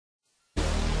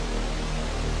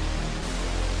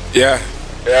Yeah.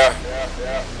 Yeah.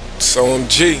 So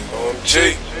OMG.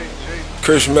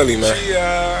 Chris Millie, man.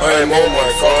 Oh my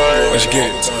God. Let's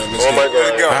get it. Oh my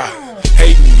God.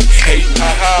 Hating me.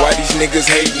 Why these niggas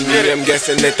hating me? I'm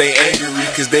guessing that they angry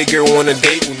cause they girl wanna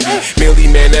date with me. Millie,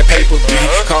 man, that paper B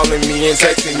calling me and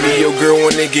texting me. Your girl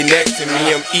wanna get next to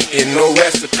me. I'm eating no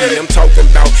recipe. I'm talking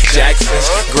about Jacksons,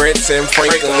 Grants, and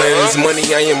Franklin's. Money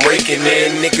I am raking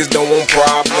in. Niggas don't want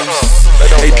problems.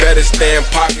 They better stand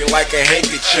pocket like a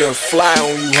handkerchief. Fly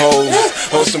on you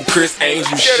hoes on some Chris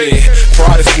Angel shit.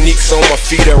 Prada sneaks on my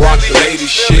feet, I rock the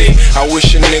latest shit. I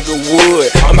wish a nigga would.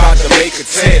 I'm about to make a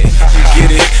 10. You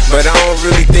get it? But I don't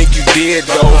really think you did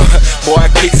though. Boy, I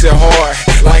kicks it hard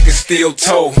like a steel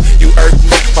toe. You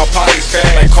Urkel, my pockets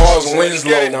fat like Carl's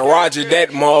Winslow. Now Roger that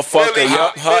motherfucker,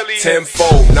 yup,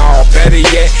 tenfold. Nah, better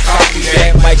yet, copy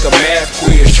that like a math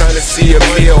quiz. Tryna see a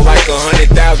meal like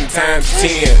 100,000 times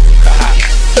 10.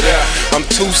 Yeah, I'm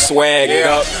too swagged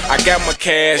up. I got my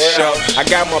cash up. I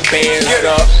got my bands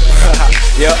up.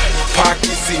 Yup,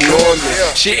 pockets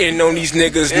enormous. Shitting on these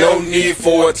niggas, no need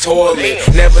for a toilet.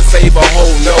 Never save a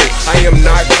hoe, no. I am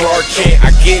not Clark Kent.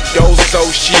 I get those, so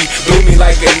she blew me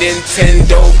like a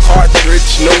Nintendo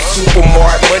cartridge. No Super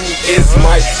Mario, money is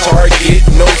my target.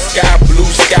 No sky blue.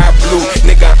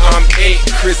 Nigga, I'm 8.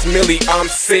 Chris Millie, I'm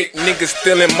sick. Niggas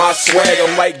stealing my swag.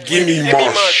 I'm like, give me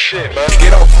my shit.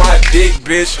 Get off my dick,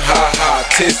 bitch. Ha ha,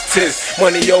 tisk.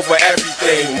 Money over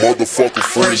everything. Motherfucking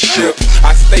friendship.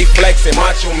 I stay flexing,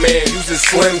 macho man, use a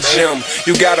Slim Jim.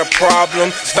 You got a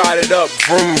problem? Start it up,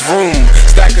 vroom vroom.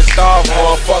 Stack a star,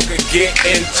 motherfucker, get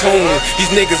in tune.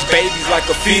 These niggas babies like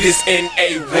a fetus in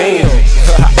a womb.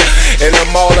 And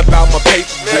I'm all about my paper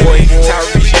boy,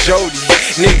 Tyrese Jody.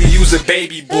 Nigga, use a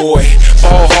baby boy.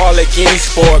 Ball hard like any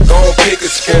sport, gon' pick a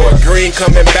sport. Green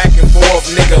coming back and forth,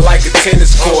 nigga, like a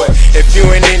tennis court. If you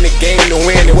ain't in the game to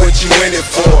win it, what you in it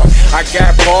for? I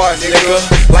got bars, nigga,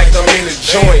 like I'm in a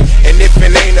joint. And if it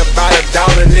ain't about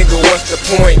 $1, nigga, what's the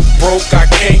point? Broke, I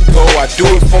can't go, I do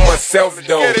it for myself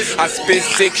though. I spit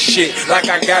sick shit like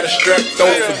I got a strep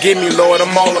throat. Forgive me, Lord,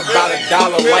 I'm all about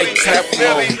 $1 like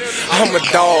Teflon. I'm a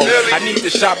dog, I need to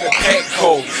shop at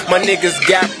Petco. My niggas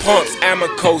got pumps,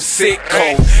 Amico,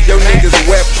 Sitco. Yo niggas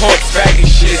wet pumps, faggot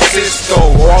shit, Cisco.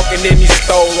 Walking in these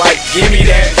store like, give me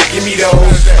that, give me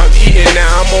those. I'm eating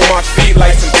now, I'm on my feet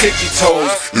like some tippy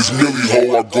toes. It's Millie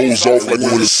hoe, I goes off like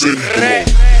when the city blow.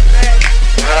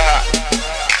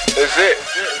 That's it.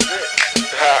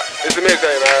 It's the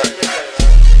mixtape, man.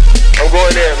 I'm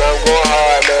going there, man. I'm going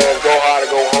hard, man. Go hard or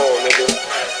go home, nigga.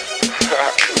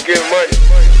 I'm getting money.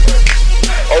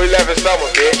 Oh, we left in summer,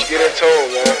 bitch. Get in tune,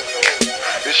 man.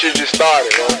 This shit just started,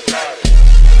 man.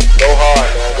 Go hard,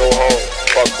 man. Go home.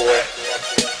 Fuck boy.